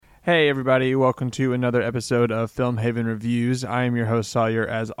Hey everybody, welcome to another episode of Film Haven Reviews. I am your host Sawyer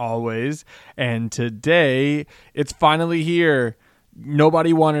as always, and today it's finally here.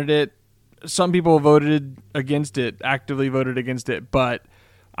 Nobody wanted it. Some people voted against it, actively voted against it, but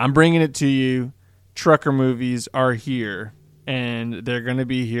I'm bringing it to you. Trucker movies are here, and they're going to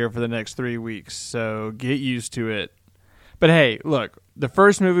be here for the next 3 weeks, so get used to it. But hey, look, the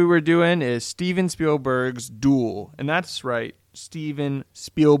first movie we're doing is Steven Spielberg's Duel, and that's right, Steven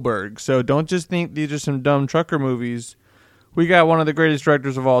Spielberg. So don't just think these are some dumb trucker movies. We got one of the greatest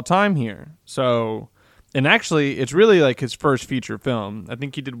directors of all time here. So, and actually, it's really like his first feature film. I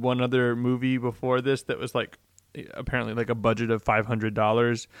think he did one other movie before this that was like apparently like a budget of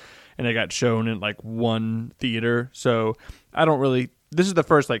 $500, and it got shown in like one theater. So I don't really. This is the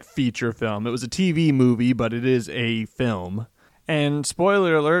first like feature film. It was a TV movie, but it is a film. And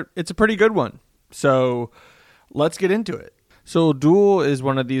spoiler alert, it's a pretty good one. So let's get into it. So Duel is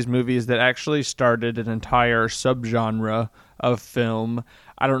one of these movies that actually started an entire subgenre of film.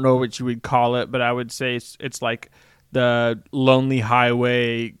 I don't know what you would call it, but I would say it's like the Lonely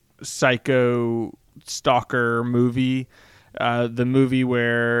Highway psycho stalker movie. The movie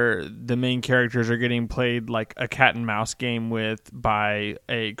where the main characters are getting played like a cat and mouse game with by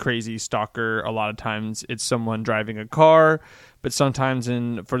a crazy stalker. A lot of times it's someone driving a car, but sometimes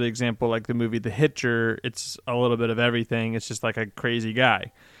for the example, like the movie The Hitcher, it's a little bit of everything. It's just like a crazy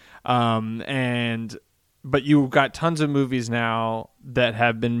guy. But you've got tons of movies now that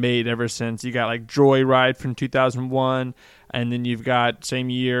have been made ever since. You got like Joyride from 2001, and then you've got same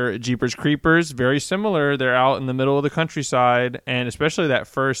year Jeepers Creepers, very similar. They're out in the middle of the countryside, and especially that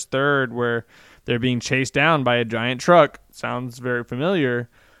first third where they're being chased down by a giant truck sounds very familiar,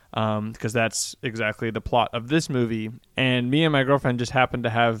 because that's exactly the plot of this movie. And me and my girlfriend just happen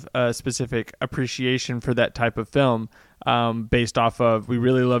to have a specific appreciation for that type of film. Based off of, we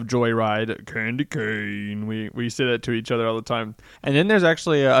really love Joyride, Candy Cane. We say that to each other all the time. And then there's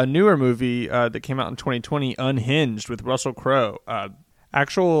actually a newer movie that came out in 2020, Unhinged, with Russell Crowe.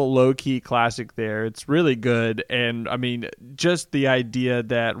 Actual low-key classic there. It's really good. And, I mean, just the idea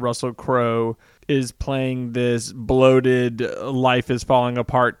that Russell Crowe is playing this bloated, life is falling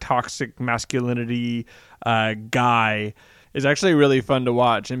apart, toxic masculinity guy is actually really fun to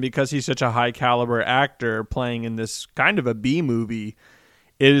watch. And because he's such a high caliber actor playing in this kind of a B movie,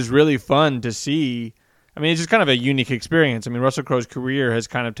 it is really fun to see. I mean, it's just kind of a unique experience. I mean, Russell Crowe's career has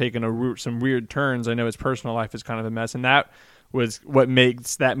kind of taken some weird turns. I know his personal life is kind of a mess, and that was what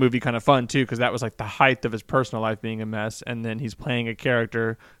makes that movie kind of fun too, because that was like the height of his personal life being a mess, and then he's playing a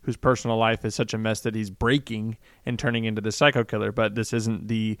character whose personal life is such a mess that he's breaking and turning into the psycho killer. But this isn't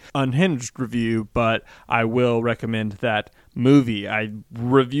the Unhinged review, but I will recommend that movie. I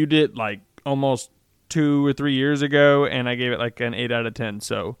reviewed it like almost 2 or 3 years ago, and I gave it like an 8 out of 10,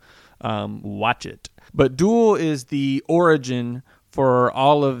 so watch it. But Duel is the origin for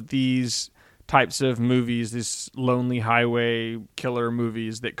all of these types of movies, these Lonely Highway killer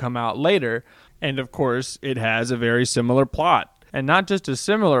movies that come out later. And of course, it has a very similar plot. And not just a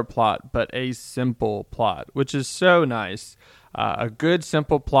similar plot, but a simple plot, which is so nice. A good,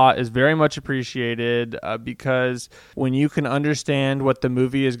 simple plot is very much appreciated because when you can understand what the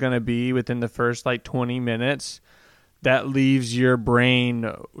movie is going to be within the first like 20 minutes, that leaves your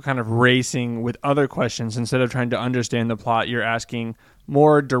brain kind of racing with other questions. Instead of trying to understand the plot, you're asking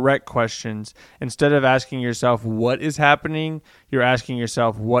more direct questions. Instead of asking yourself what is happening, you're asking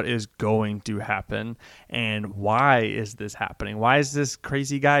yourself what is going to happen and why is this happening? Why is this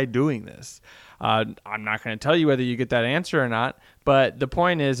crazy guy doing this? I'm not going to tell you whether you get that answer or not, but the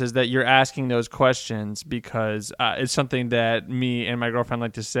point is that you're asking those questions because it's something that me and my girlfriend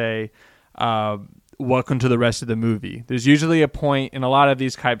like to say, welcome to the rest of the movie. There's usually a point in a lot of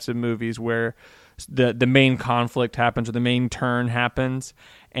these types of movies where the main conflict happens or the main turn happens,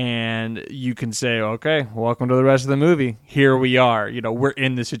 and you can say, okay, welcome to the rest of the movie. Here we are. You know, we're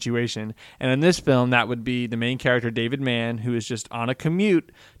in the situation. And in this film, that would be the main character, David Mann, who is just on a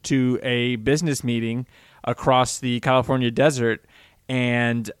commute to a business meeting across the California desert,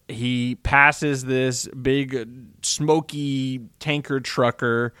 and he passes this big smoky tanker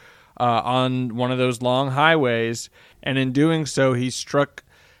trucker on one of those long highways, and in doing so, he struck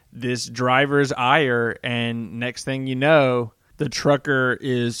this driver's ire, and next thing you know, the trucker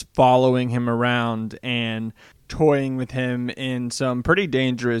is following him around and toying with him in some pretty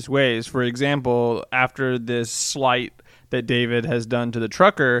dangerous ways. For example, after this slight that David has done to the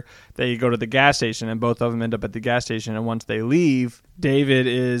trucker, they go to the gas station, and both of them end up at the gas station, and once they leave, David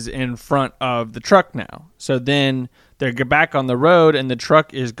is in front of the truck now. So then they get back on the road, and the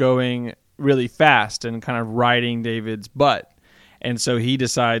truck is going really fast and kind of riding David's butt. And so he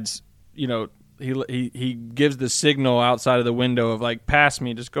decides, he gives the signal outside of the window of like, pass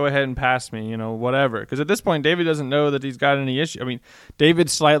me, just go ahead and pass me, whatever. Because at this point, David doesn't know that he's got any issue. I mean,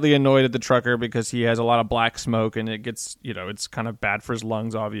 David's slightly annoyed at the trucker because he has a lot of black smoke and it gets, it's kind of bad for his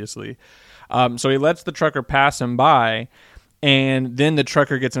lungs, obviously. So he lets the trucker pass him by, and then the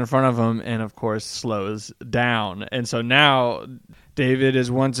trucker gets in front of him and, of course, slows down. And so now David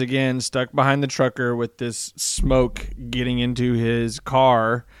is once again stuck behind the trucker with this smoke getting into his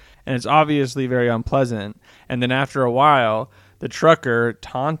car. And it's obviously very unpleasant. And then after a while, the trucker,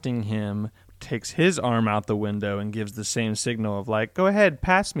 taunting him, takes his arm out the window and gives the same signal of like, go ahead,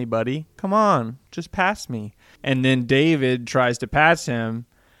 pass me, buddy. Come on, just pass me. And then David tries to pass him,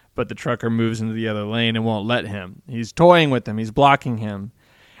 but the trucker moves into the other lane and won't let him. He's toying with him. He's blocking him.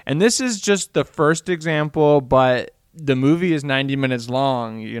 And this is just the first example, but the movie is 90 minutes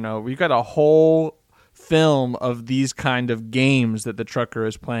long. We've got a whole film of these kind of games that the trucker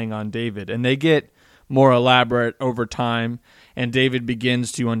is playing on David, and they get more elaborate over time, and David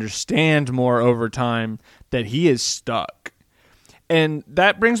begins to understand more over time that he is stuck. And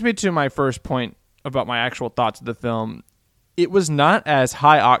that brings me to my first point about my actual thoughts of the film. It was not as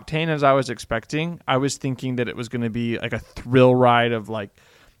high octane as I was expecting. I was thinking that it was going to be like a thrill ride of like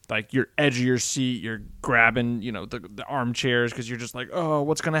you're edge of your seat, you're grabbing, the armchairs because you're just like, oh,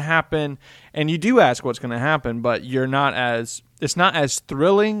 what's going to happen? And you do ask what's going to happen, but it's not as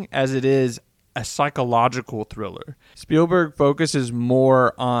thrilling as it is a psychological thriller. Spielberg focuses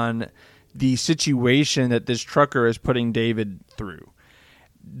more on the situation that this trucker is putting David through.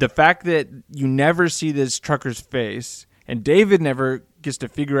 The fact that you never see this trucker's face, and David never gets to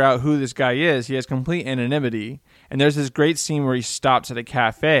figure out who this guy is. He has complete anonymity. And there's this great scene where he stops at a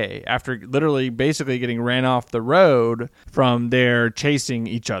cafe after literally basically getting ran off the road from there chasing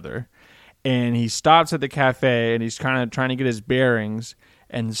each other. And he stops at the cafe and he's kind of trying to get his bearings.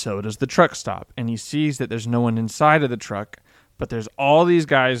 And so does the truck stop. And he sees that there's no one inside of the truck, but there's all these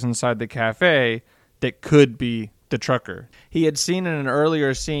guys inside the cafe that could be the trucker. He had seen in an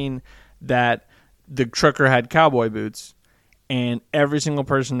earlier scene that the trucker had cowboy boots, and every single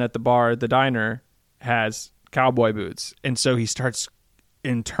person at the bar, the diner, has cowboy boots. And so he starts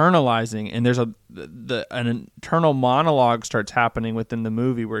internalizing, and there's an internal monologue starts happening within the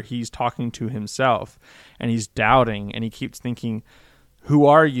movie where he's talking to himself, and he's doubting, and he keeps thinking, who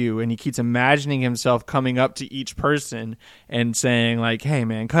are you? And he keeps imagining himself coming up to each person and saying like, hey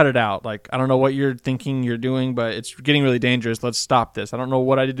man, cut it out. Like, I don't know what you're thinking you're doing, but it's getting really dangerous. Let's stop this. I don't know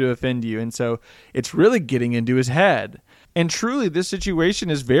what I did to offend you. And so it's really getting into his head. And truly, this situation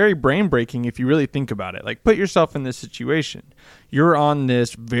is very brain-breaking if you really think about it. Like, put yourself in this situation. You're on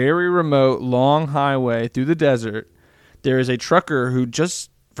this very remote, long highway through the desert. There is a trucker who just,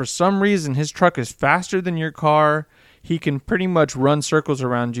 for some reason, his truck is faster than your car. He can pretty much run circles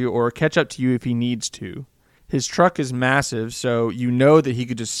around you or catch up to you if he needs to. His truck is massive, so you know that he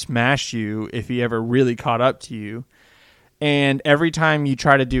could just smash you if he ever really caught up to you. And every time you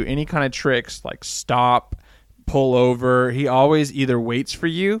try to do any kind of tricks, like stop, pull over, he always either waits for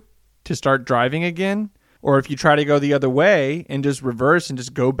you to start driving again, or if you try to go the other way and just reverse and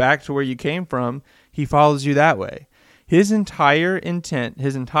just go back to where you came from, he follows you that way. His entire intent,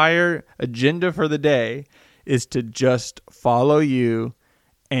 his entire agenda for the day is to just follow you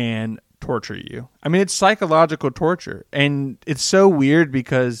and torture you. I mean, it's psychological torture. And it's so weird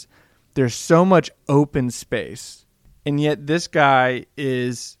because there's so much open space. And yet this guy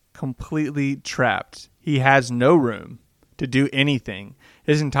is completely trapped. He has no room to do anything.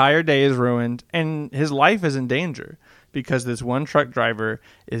 His entire day is ruined and his life is in danger because this one truck driver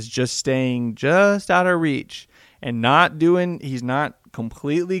is just staying just out of reach and he's not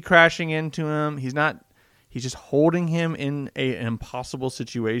completely crashing into him. He's just holding him in an impossible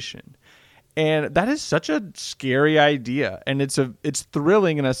situation. And that is such a scary idea. And it's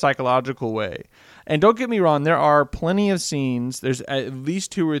thrilling in a psychological way. And don't get me wrong, there are plenty of scenes. There's at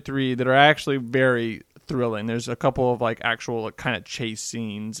least 2 or 3 that are actually very thrilling. There's a couple of like actual kind of chase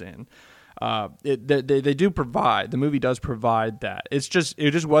scenes, and they do provide. The movie does provide that. It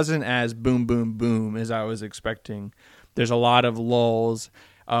just wasn't as boom, boom, boom as I was expecting. There's a lot of lulls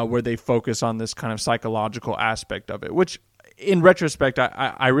where they focus on this kind of psychological aspect of it, which in retrospect,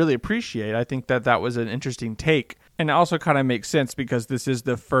 I really appreciate. I think that was an interesting take. And it also kind of makes sense because this is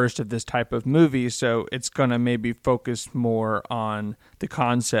the first of this type of movie, so it's going to maybe focus more on the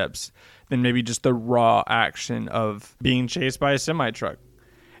concepts than maybe just the raw action of being chased by a semi-truck.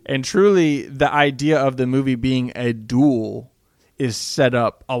 And truly, the idea of the movie being a duel is set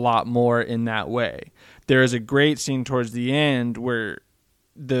up a lot more in that way. There is a great scene towards the end where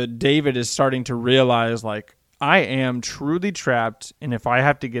David is starting to realize, like, I am truly trapped, and if I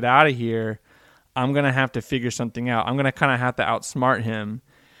have to get out of here, I'm going to have to figure something out. I'm going to kind of have to outsmart him.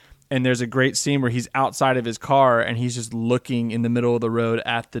 And there's a great scene where he's outside of his car and he's just looking in the middle of the road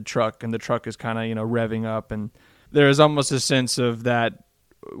at the truck, and the truck is kind of, revving up, and there is almost a sense of that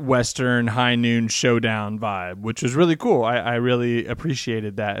Western high noon showdown vibe, which was really cool. I really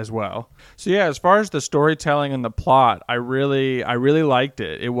appreciated that as well. So yeah, as far as the storytelling and the plot, I really liked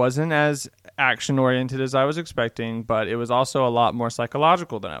it. It wasn't as action oriented as I was expecting, but it was also a lot more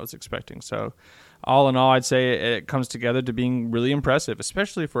psychological than I was expecting. So all in all, I'd say it comes together to being really impressive,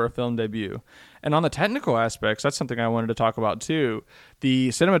 especially for a film debut. And on the technical aspects, that's something I wanted to talk about too. The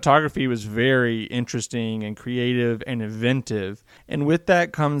cinematography was very interesting and creative and inventive. And with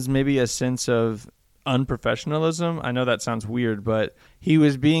that comes maybe a sense of unprofessionalism. I know that sounds weird, but he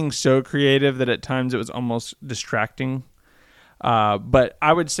was being so creative that at times it was almost distracting. But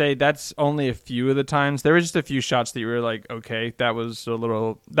I would say that's only a few of the times. There were just a few shots that you were like, okay, that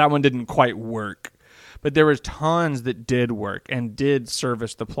one didn't quite work. But there was tons that did work and did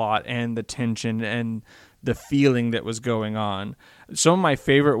service the plot and the tension and the feeling that was going on. Some of my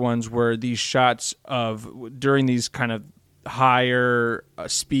favorite ones were these shots of during these kind of higher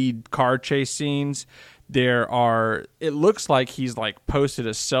speed car chase scenes. It looks like he's like posted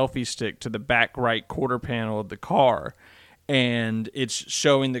a selfie stick to the back right quarter panel of the car, and it's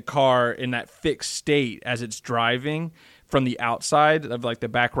showing the car in that fixed state as it's driving from the outside of like the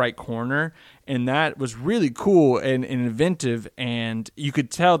back right corner. And that was really cool and inventive. And you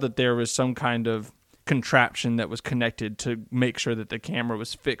could tell that there was some kind of contraption that was connected to make sure that the camera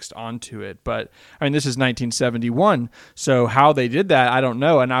was fixed onto it. But I mean, this is 1971. So how they did that, I don't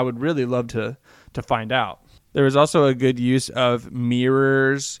know. And I would really love to find out. There was also a good use of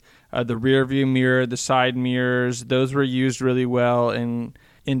mirrors, the rear view mirror, the side mirrors. Those were used really well in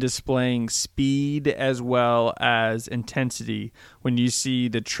displaying speed as well as intensity. When you see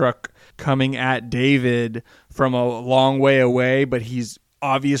the truck coming at David from a long way away, but he's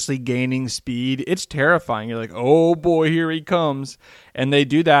obviously gaining speed, it's terrifying. You're like, oh boy, here he comes. And they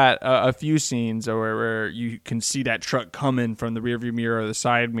do that a few scenes where you can see that truck coming from the rearview mirror or the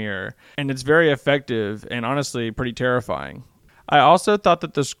side mirror. And it's very effective and honestly pretty terrifying. I also thought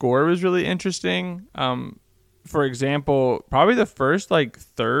that the score was really interesting. For example, probably the first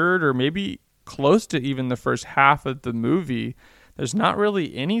third or maybe close to even the first half of the movie, there's not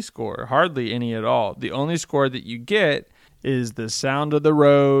really any score, hardly any at all. The only score that you get is the sound of the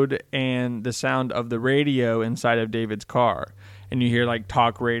road and the sound of the radio inside of David's car. And you hear like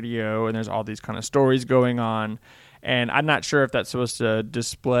talk radio, and there's all these kind of stories going on. And I'm not sure if that's supposed to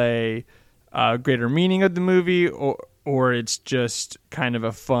display greater meaning of the movie or it's just kind of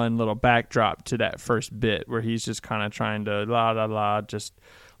a fun little backdrop to that first bit where he's just kind of trying to just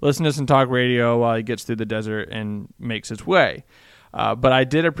listen to some talk radio while he gets through the desert and makes his way. But I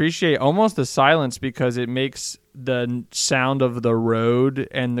did appreciate almost the silence because it makes the sound of the road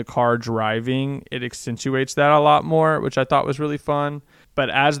and the car driving, it accentuates that a lot more, which I thought was really fun. But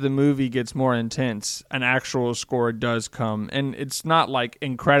as the movie gets more intense, an actual score does come. And it's not like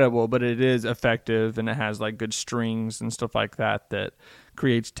incredible, but it is effective, and it has like good strings and stuff like that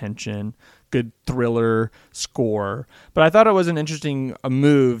creates tension, good thriller score. But I thought it was an interesting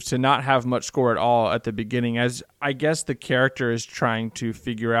move to not have much score at all at the beginning, as I guess the character is trying to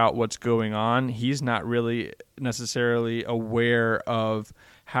figure out what's going on. He's not really necessarily aware of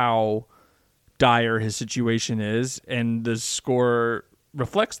how dire his situation is, and the score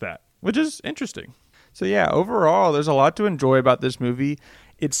reflects that, which is interesting. So yeah, overall, there's a lot to enjoy about this movie.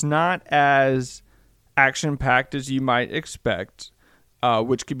 It's not as action-packed as you might expect,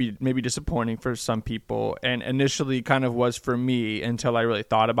 which could be maybe disappointing for some people, and initially kind of was for me until I really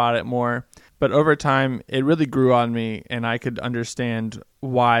thought about it more. But over time, it really grew on me, and I could understand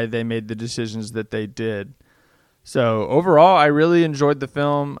why they made the decisions that they did. So overall, I really enjoyed the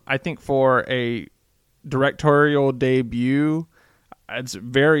film. I think for a directorial debut, it's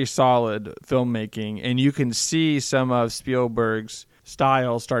very solid filmmaking, and you can see some of Spielberg's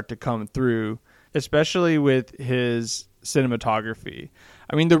style start to come through, especially with his cinematography.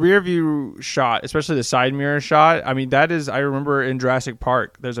 I mean, the rear view shot, especially the side mirror shot, I mean, that is, I remember in Jurassic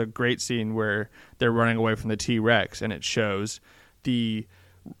Park, there's a great scene where they're running away from the T-Rex, and it shows the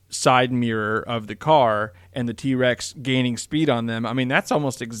side mirror of the car and the T-Rex gaining speed on them. I mean, that's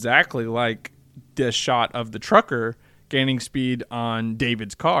almost exactly like the shot of the trucker gaining speed on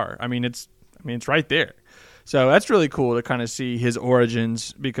David's car. I mean, it's right there. So that's really cool to kind of see his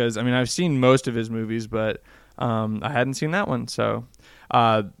origins, because I mean, I've seen most of his movies, but I hadn't seen that one. So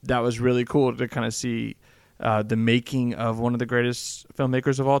that was really cool to kind of see the making of one of the greatest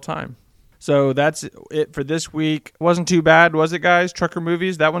filmmakers of all time. So that's it for this week. Wasn't too bad, was it, guys? Trucker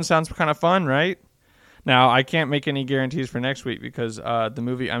movies. That one sounds kind of fun, right? Now, I can't make any guarantees for next week because the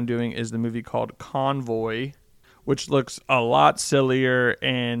movie I'm doing is the movie called Convoy, which looks a lot sillier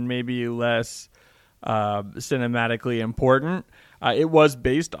and maybe less cinematically important. It was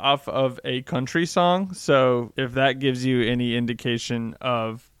based off of a country song, so if that gives you any indication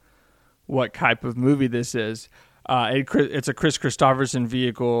of what type of movie this is, it's a Chris Christopherson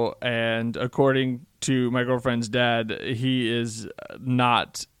vehicle, and according to my girlfriend's dad, he is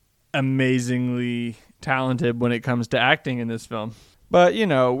not amazingly talented when it comes to acting in this film. But,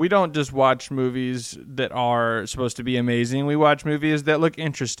 we don't just watch movies that are supposed to be amazing. We watch movies that look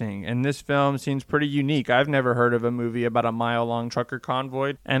interesting. And this film seems pretty unique. I've never heard of a movie about a mile-long trucker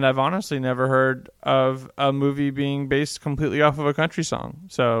convoy. And I've honestly never heard of a movie being based completely off of a country song.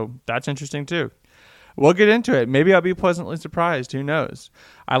 So that's interesting, too. We'll get into it. Maybe I'll be pleasantly surprised. Who knows?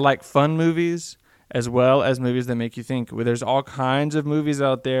 I like fun movies as well as movies that make you think. There's all kinds of movies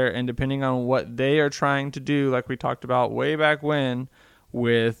out there, and depending on what they are trying to do, like we talked about way back when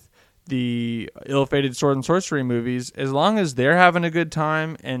with the ill-fated sword and sorcery movies, as long as they're having a good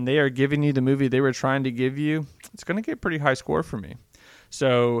time and they are giving you the movie they were trying to give you, it's going to get a pretty high score for me.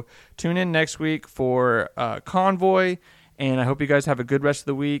 So tune in next week for Convoy, and I hope you guys have a good rest of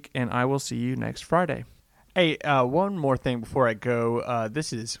the week, and I will see you next Friday. Hey, one more thing before I go.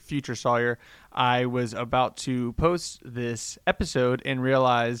 This is Future Sawyer. I was about to post this episode and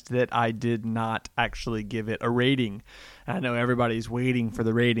realized that I did not actually give it a rating. I know everybody's waiting for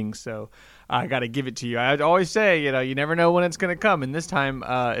the rating, so I got to give it to you. I always say, you never know when it's going to come, and this time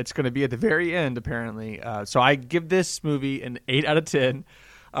it's going to be at the very end, apparently. So I give this movie an 8 out of 10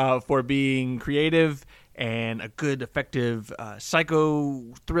 for being creative and a good, effective psycho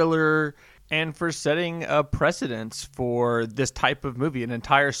thriller, and for setting a precedence for this type of movie, an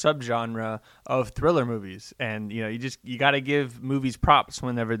entire subgenre of thriller movies. And, you got to give movies props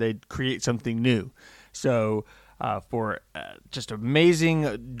whenever they create something new. So for just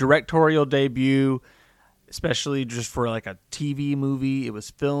amazing directorial debut, especially just for like a TV movie, it was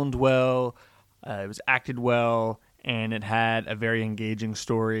filmed well, it was acted well, and it had a very engaging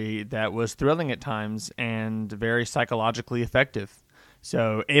story that was thrilling at times and very psychologically effective.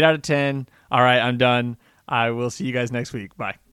 So 8 out of 10. All right, I'm done. I will see you guys next week. Bye.